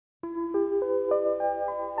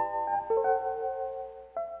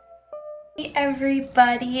Hey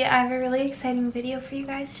everybody, I have a really exciting video for you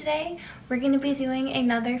guys today. We're going to be doing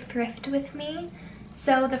another thrift with me.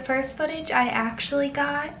 So the first footage I actually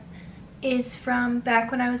got is from back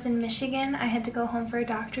when I was in Michigan. I had to go home for a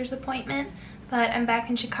doctor's appointment, but I'm back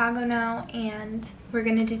in Chicago now and we're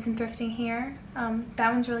going to do some thrifting here.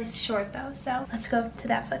 That one's really short though, so let's go to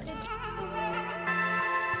that footage.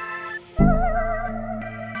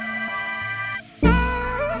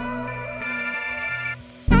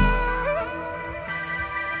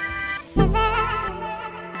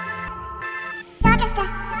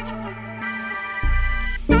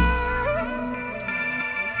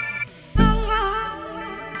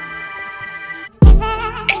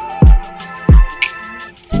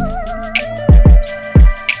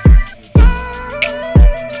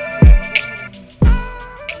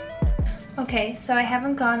 Okay, so I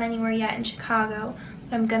haven't gone anywhere yet in Chicago,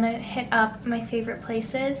 but I'm gonna hit up my favorite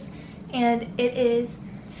places, and it is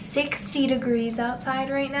 60 degrees outside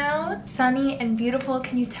right now. Sunny and beautiful,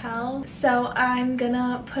 can you tell? So I'm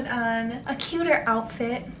gonna put on a cuter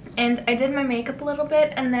outfit, and I did my makeup a little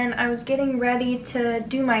bit, and then I was getting ready to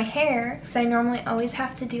do my hair, because I normally always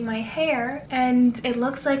have to do my hair, and it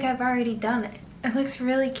looks like I've already done it. It looks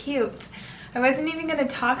really cute. I wasn't even going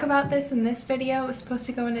to talk about this in this video. It was supposed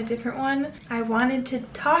to go in a different one. I wanted to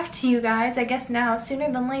talk to you guys, I guess now,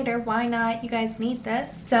 sooner than later. Why not? You guys need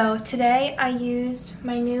this. So today I used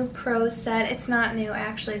my new Pros set. It's not new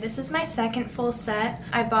actually. This is my second full set.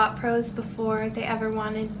 I bought Pros before they ever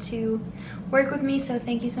wanted to work with me, so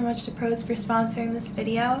thank you so much to Pros for sponsoring this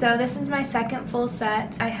video. So this is my second full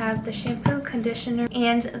set. I have the shampoo, conditioner,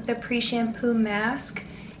 and the pre-shampoo mask.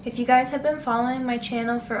 If you guys have been following my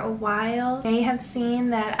channel for a while, you may have seen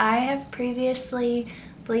that I have previously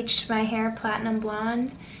bleached my hair platinum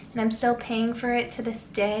blonde, and I'm still paying for it to this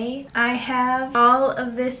day. I have all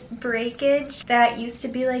of this breakage that used to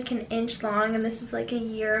be like an inch long, and this is like a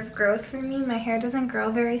year of growth for me. My hair doesn't grow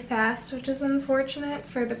very fast, which is unfortunate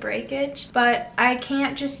for the breakage, but I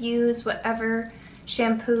can't just use whatever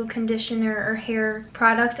shampoo, conditioner, or hair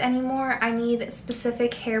product anymore. I need a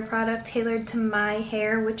specific hair product tailored to my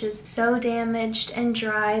hair, which is so damaged and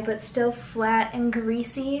dry but still flat and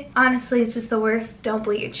greasy. Honestly, it's just the worst. Don't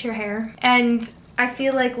bleach your hair. And I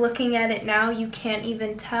feel like looking at it now, you can't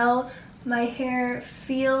even tell. My hair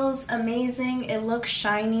feels amazing. It looks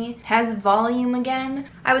shiny, has volume again.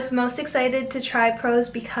 I was most excited to try Pros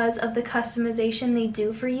because of the customization they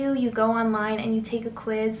do for you. You go online and you take a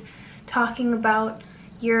quiz talking about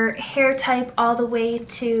your hair type all the way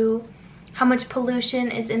to how much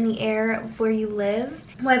pollution is in the air of where you live,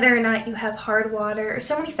 whether or not you have hard water, or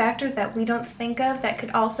so many factors that we don't think of that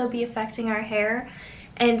could also be affecting our hair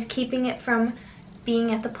and keeping it from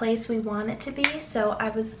being at the place we want it to be. So I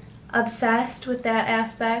was obsessed with that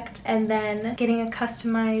aspect, and then getting a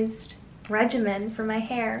customized regimen for my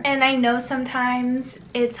hair. And I know sometimes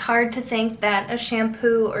it's hard to think that a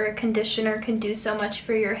shampoo or a conditioner can do so much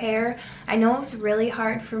for your hair. I know it was really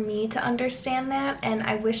hard for me to understand that, and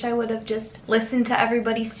I wish I would have just listened to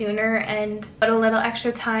everybody sooner and put a little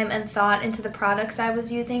extra time and thought into the products I was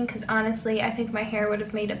using, because honestly I think my hair would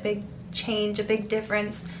have made a big change, a big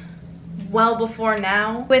difference well before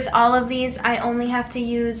now. With all of these, I only have to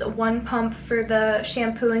use one pump for the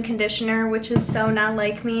shampoo and conditioner, which is so not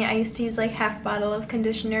like me. I used to use like half a bottle of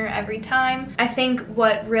conditioner every time. I think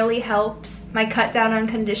what really helps my cut down on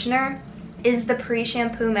conditioner is the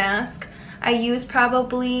pre-shampoo mask. I use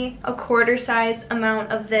probably a quarter size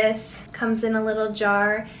amount of this. Comes in a little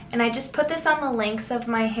jar, and I just put this on the lengths of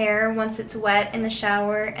my hair once it's wet in the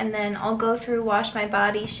shower, and then I'll go through, wash my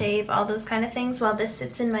body, shave, all those kind of things while this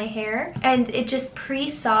sits in my hair, and it just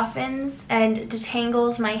pre-softens and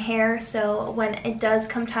detangles my hair, so when it does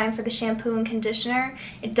come time for the shampoo and conditioner,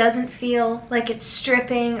 it doesn't feel like it's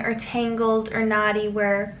stripping or tangled or knotty,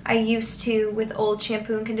 where I used to with old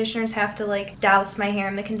shampoo and conditioners have to like douse my hair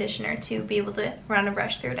in the conditioner to be able to run a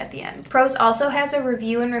brush through it at the end. Pros also has a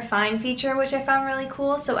review and refine feature, which I found really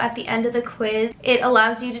cool. So at the end of the quiz, it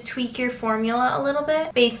allows you to tweak your formula a little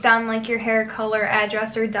bit based on like your hair color,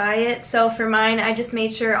 address, or diet. So for mine, I just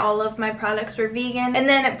made sure all of my products were vegan. And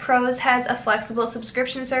then Pros has a flexible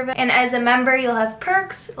subscription service, and as a member you'll have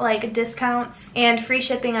perks like discounts and free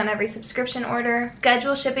shipping on every subscription order,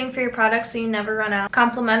 schedule shipping for your products so you never run out,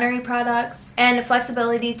 complimentary products, and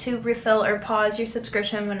flexibility to refill or pause your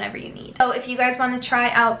subscription whenever you need. So if you guys want to try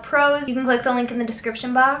out Pros, you can click the link in the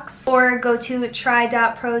description box, or go to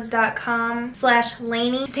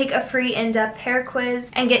try.pros.com/Laini to take a free in-depth hair quiz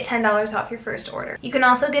and get $10 off your first order. You can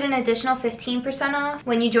also get an additional 15% off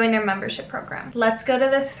when you join their membership program. Let's go to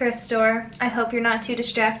the thrift store. I hope you're not too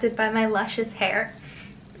distracted by my luscious hair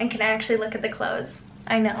and can actually look at the clothes.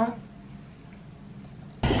 I know.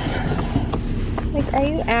 Like, are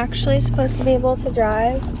you actually supposed to be able to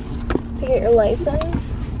drive to get your license?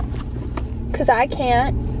 Because I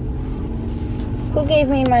can't. Who gave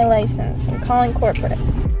me my license? I'm calling corporate.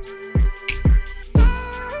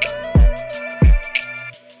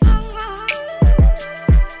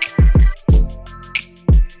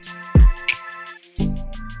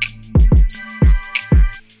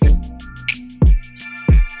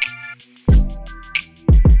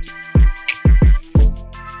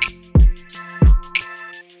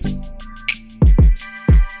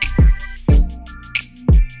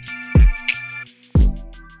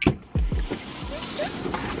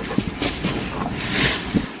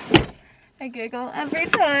 I giggle every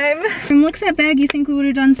time. From looks at that bag, you think we would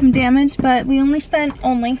have done some damage, but we only spent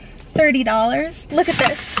 $30. Look at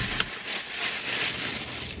this.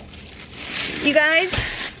 You guys,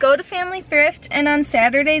 go to Family Thrift, and on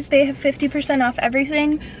Saturdays they have 50% off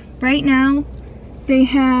everything. Right now, they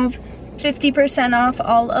have 50% off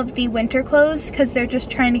all of the winter clothes because they're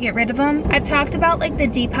just trying to get rid of them. I've talked about like the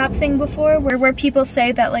Depop thing before where people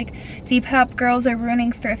say that like Depop girls are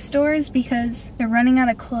ruining thrift stores because they're running out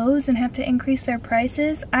of clothes and have to increase their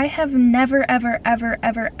prices. I have never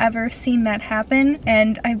ever seen that happen,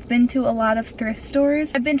 and I've been to a lot of thrift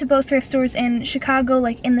stores. I've been to both thrift stores in Chicago,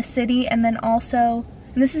 like in the city, and then also,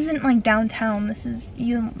 and this isn't like downtown, this is,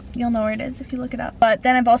 you'll know where it is if you look it up. But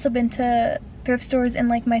then I've also been to thrift stores in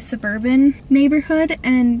like my suburban neighborhood,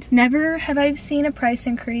 and never have I seen a price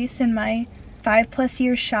increase in my 5+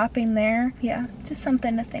 years shopping there. Yeah, just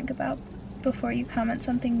something to think about before you comment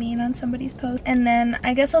something mean on somebody's post. And then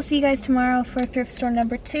I guess I'll see you guys tomorrow for thrift store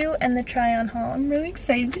number 2 and the try on haul. I'm really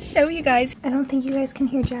excited to show you guys. I don't think you guys can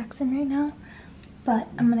hear Jackson right now, but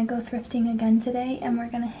I'm gonna go thrifting again today, and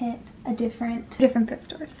we're gonna hit a different thrift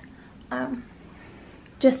stores.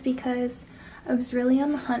 Just because I was really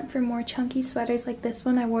on the hunt for more chunky sweaters like this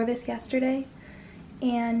one. I wore this yesterday,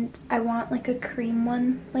 and I want like a cream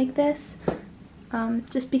one like this,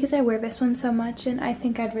 just because I wear this one so much, and I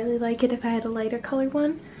think I'd really like it if I had a lighter colored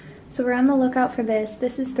one. So we're on the lookout for this.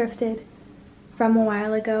 This is thrifted from a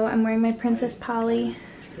while ago. I'm wearing my Princess Polly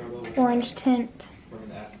orange tint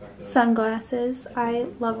sunglasses. I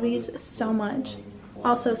love these so much.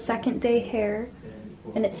 Also, second day hair,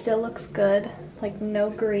 and it still looks good, like no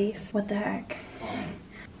grease. What the heck.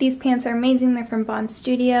 These pants are amazing. They're from Bond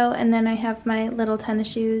Studio. And then I have my little tennis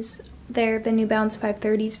shoes. They're the New Balance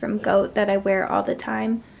 530s from Goat that I wear all the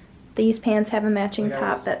time. These pants have a matching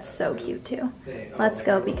top that's so cute too. Let's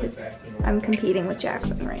go, because I'm competing with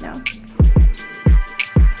Jackson right now.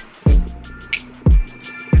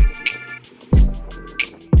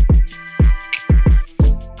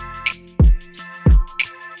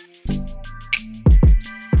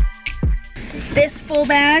 This full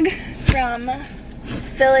bag from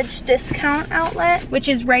Village Discount Outlet, which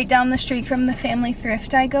is right down the street from the Family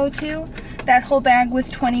Thrift I go to. That whole bag was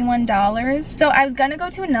 $21. So I was gonna go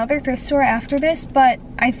to another thrift store after this, but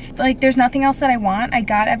there's nothing else that I want. I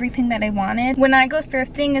got everything that I wanted. When I go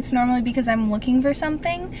thrifting, it's normally because I'm looking for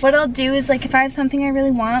something. What I'll do is, like, if I have something I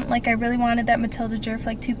really want, like I really wanted that Matilda Jerf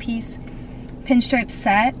like 2-piece pinstripe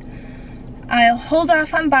set, I'll hold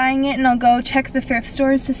off on buying it, and I'll go check the thrift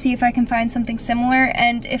stores to see if I can find something similar.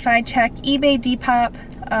 And if I check eBay, Depop,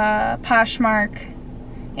 Poshmark,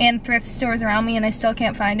 and thrift stores around me and I still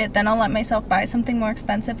can't find it, then I'll let myself buy something more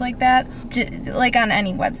expensive like that. Like on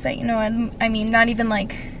any website, you know what I mean? Not even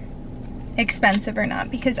like expensive or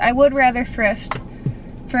not, because I would rather thrift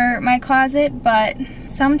for my closet, but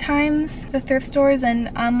sometimes the thrift stores and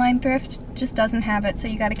online thrift just doesn't have it, so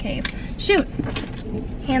you gotta cave. Shoot!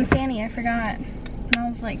 Hand sanitizer, I forgot. It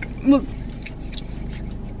smells like,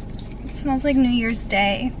 it smells like New Year's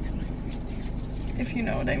Day, if you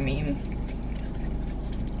know what I mean.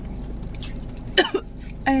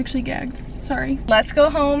 I actually gagged, sorry. Let's go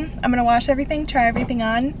home. I'm gonna wash everything, try everything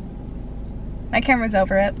on. My camera's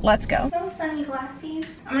over it, let's go. No sunny glasses.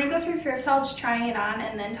 I'm gonna go through thrift haul just trying it on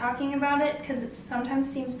and then talking about it, because it sometimes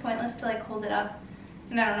seems pointless to like hold it up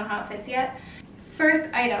and I don't know how it fits yet.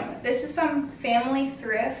 First item, this is from Family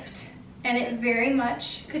Thrift, and it very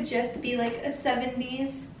much could just be like a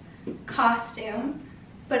 70s costume,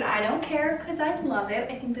 but I don't care because I love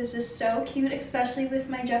it. I think this is so cute, especially with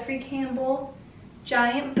my Jeffrey Campbell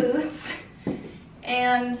giant boots.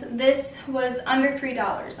 And this was under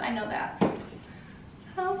 $3, I know that.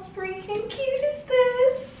 How freaking cute is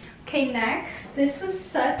this? Okay, next, this was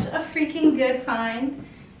such a freaking good find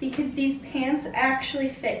because these pants actually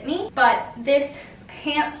fit me, but this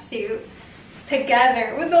pantsuit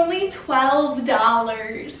together was only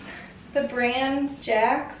 $12. The brand's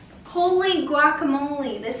Jax. Holy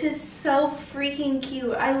guacamole, this is so freaking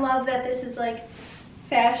cute. I love that this is like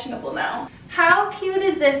fashionable now. How cute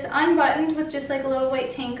is this? Unbuttoned with just like a little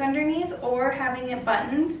white tank underneath, or having it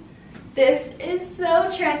buttoned. This is so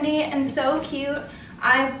trendy and so cute.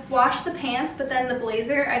 I washed the pants, but then the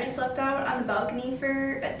blazer I just left out on the balcony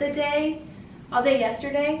for the day, all day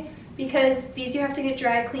yesterday, because these you have to get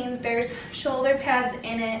dry cleaned. There's shoulder pads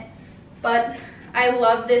in it, but I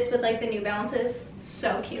love this with like the New Balances.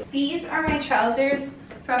 So cute. These are my trousers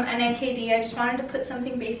from NAKD. I just wanted to put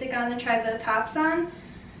something basic on and try the tops on.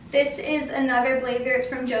 This is another blazer. It's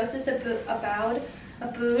from Joseph's Abood.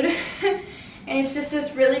 And it's just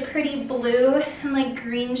this really pretty blue and like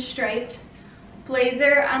green striped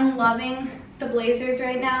blazer. I'm loving the blazers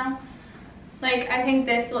right now. Like, I think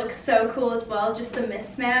this looks so cool as well, just the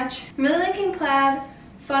mismatch. I'm really liking plaid,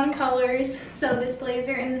 fun colors. So this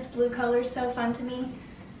blazer and this blue color is so fun to me.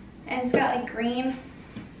 And it's got like green.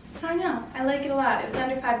 I don't know, I like it a lot. It was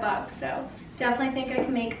under $5, so definitely think I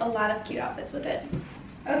can make a lot of cute outfits with it.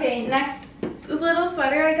 Okay, next little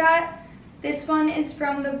sweater I got. This one is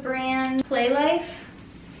from the brand Playlife.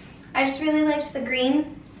 I just really liked the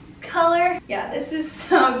green color. Yeah, this is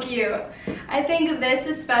so cute. I think this,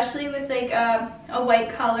 especially with like a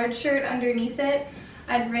white collared shirt underneath it,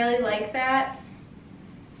 I'd really like that.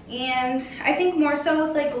 And I think more so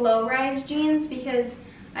with like low-rise jeans, because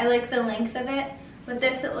I like the length of it. With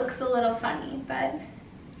this, it looks a little funny, but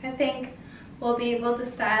I think we'll be able to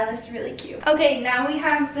style this really cute. Okay, now we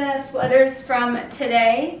have the sweaters from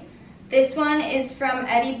today. This one is from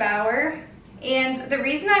Eddie Bauer. And the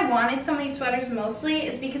reason I wanted so many sweaters mostly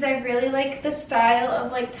is because I really like the style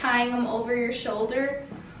of like tying them over your shoulder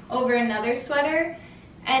over another sweater.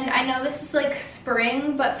 And I know this is like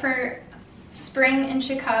spring, but for spring in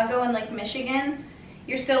Chicago and like Michigan,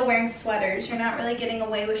 you're still wearing sweaters. You're not really getting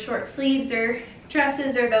away with short sleeves or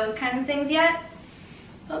dresses or those kind of things yet.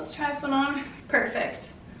 Let's try this one on. Perfect.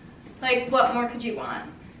 Like, what more could you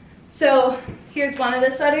want? So here's one of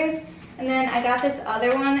the sweaters, and then I got this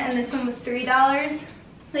other one, and this one was $3.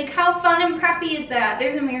 Like, how fun and preppy is that?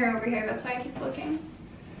 There's a mirror over here, that's why I keep looking.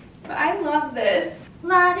 But I love this.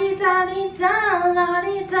 La-di-da-di-da,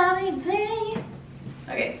 la-di-da-di-dee.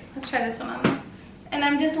 Okay, let's try this one on. And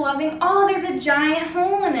I'm just loving, oh, there's a giant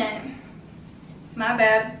hole in it. My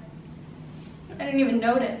bad. I didn't even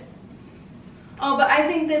notice. Oh, but I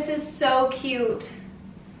think this is so cute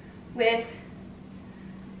with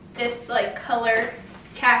this like color,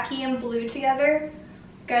 khaki and blue together.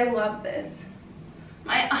 Like, I love this.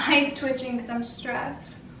 My eye's twitching because I'm stressed.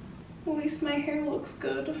 At least my hair looks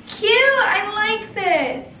good. Cute, I like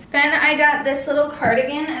this. Then I got this little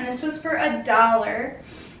cardigan, and this was for $1.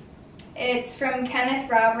 It's from Kenneth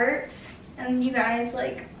Roberts, and you guys,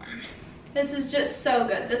 like, this is just so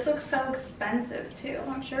good. This looks so expensive too.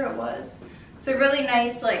 I'm sure it was. It's a really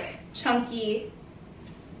nice, like, chunky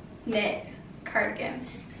knit cardigan.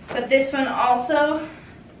 But this one also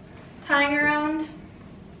tying around,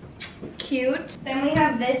 cute. Then we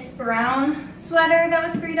have this brown sweater that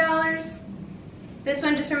was $3. This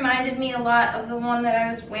one just reminded me a lot of the one that I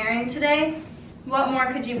was wearing today. What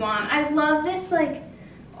more could you want? I love this, like,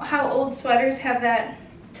 how old sweaters have that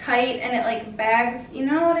tight and it like bags, you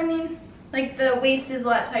know what I mean? Like the waist is a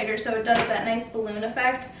lot tighter, so it does that nice balloon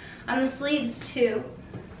effect. On the sleeves too,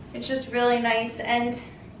 it's just really nice, and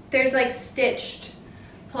there's like stitched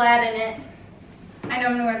plaid in it. I know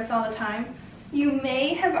I'm gonna wear this all the time. You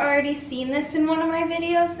may have already seen this in one of my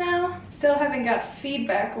videos now. Still haven't got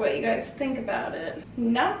feedback what you guys think about it.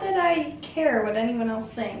 Not that I care what anyone else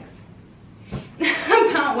thinks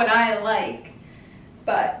about what I like,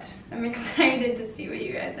 but I'm excited to see what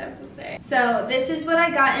you guys have to say. So this is what I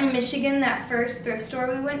got in Michigan, that first thrift store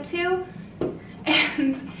we went to.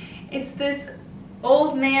 And it's this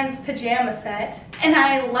old man's pajama set, and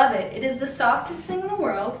I love it. It is the softest thing in the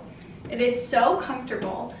world. It is so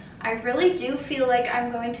comfortable. I really do feel like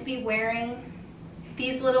I'm going to be wearing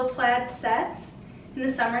these little plaid sets in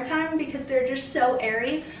the summertime because they're just so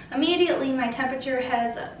airy. Immediately my temperature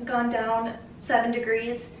has gone down 7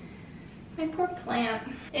 degrees. My poor plant.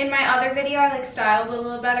 In my other video, I like styled a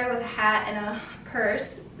little better with a hat and a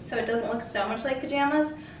purse, so it doesn't look so much like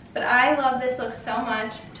pajamas. But I love this look so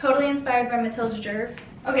much. Totally inspired by Matilda Jerv.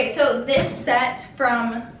 Okay, so this set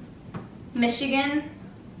from Michigan,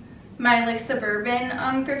 my like suburban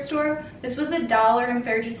thrift store, this was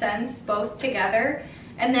 $1.30 both together.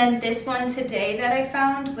 And then this one today that I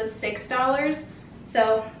found was $6.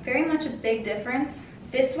 So very much a big difference.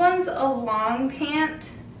 This one's a long pant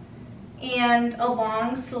and a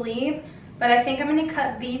long sleeve, but I think I'm gonna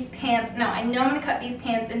cut these pants, no, I know I'm gonna cut these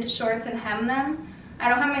pants into shorts and hem them. I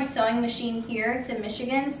don't have my sewing machine here, it's in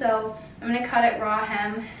Michigan, so I'm gonna cut it raw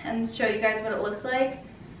hem and show you guys what it looks like.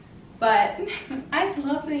 but I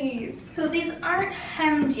love these. So these aren't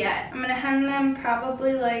hemmed yet. I'm gonna hem them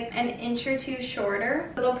probably like an inch or two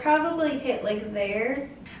shorter. So they'll probably hit like there.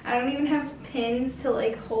 I don't even have pins to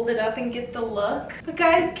like hold it up and get the look. But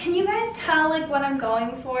guys, can you guys tell like what I'm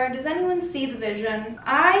going for? Does anyone see the vision?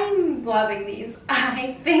 I'm loving these.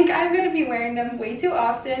 I think I'm gonna be wearing them way too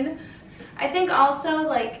often. I think also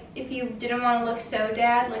like if you didn't want to look so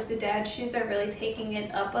dad, like the dad shoes are really taking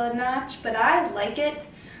it up a notch, but I like it.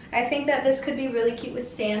 I think that this could be really cute with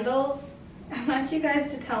sandals. I want you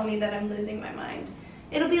guys to tell me that I'm losing my mind.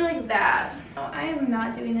 It'll be like that. Oh, I am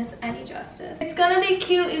not doing this any justice. It's gonna be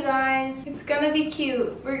cute, you guys. It's gonna be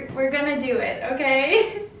cute. We're gonna do it,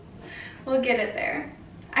 okay? We'll get it there.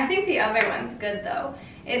 I think the other one's good though.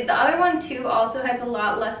 The other one too also has a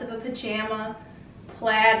lot less of a pajama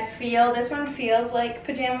plaid feel. This one feels like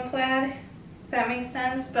pajama plaid, if that makes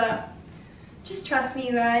sense, but just trust me,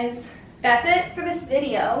 you guys. That's it for this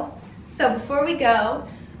video. So before we go,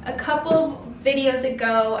 a couple videos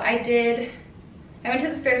ago I went to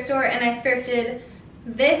the thrift store and I thrifted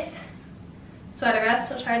this sweater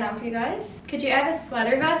vest. I'll try it on for you guys. Could you add a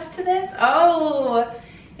sweater vest to this? Oh,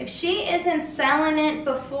 if she isn't selling it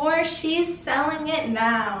before, she's selling it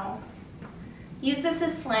now. Use this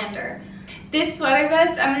as slander. This sweater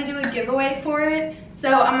vest, I'm gonna do a giveaway for it.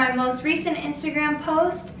 So on my most recent Instagram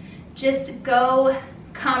post, just go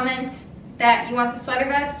comment that you want the sweater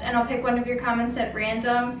vest and I'll pick one of your comments at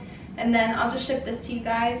random and then I'll just ship this to you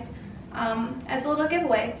guys as a little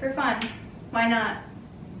giveaway for fun. Why not?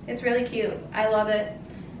 It's really cute. I love it.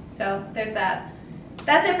 So there's that.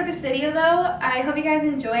 That's it for this video though. I hope you guys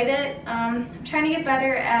enjoyed it. I'm trying to get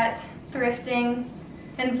better at thrifting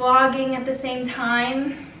and vlogging at the same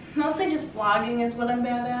time. Mostly just vlogging is what I'm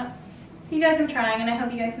bad at. You guys, I'm trying and I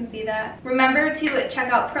hope you guys can see that. Remember to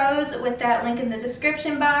check out Pros with that link in the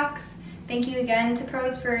description box. Thank you again to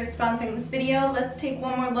Pros for sponsoring this video. Let's take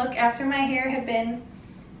one more look after my hair had been,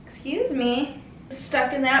 excuse me,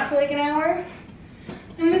 stuck in that for like an hour.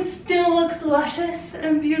 And it still looks luscious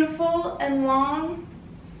and beautiful and long.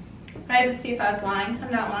 I had to see if I was lying.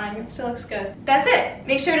 I'm not lying, it still looks good. That's it.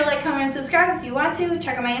 Make sure to like, comment, and subscribe if you want to.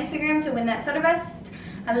 Check out my Instagram to win that sweater vest.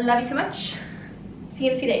 I love you so much. See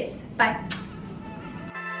you in a few days. Bye.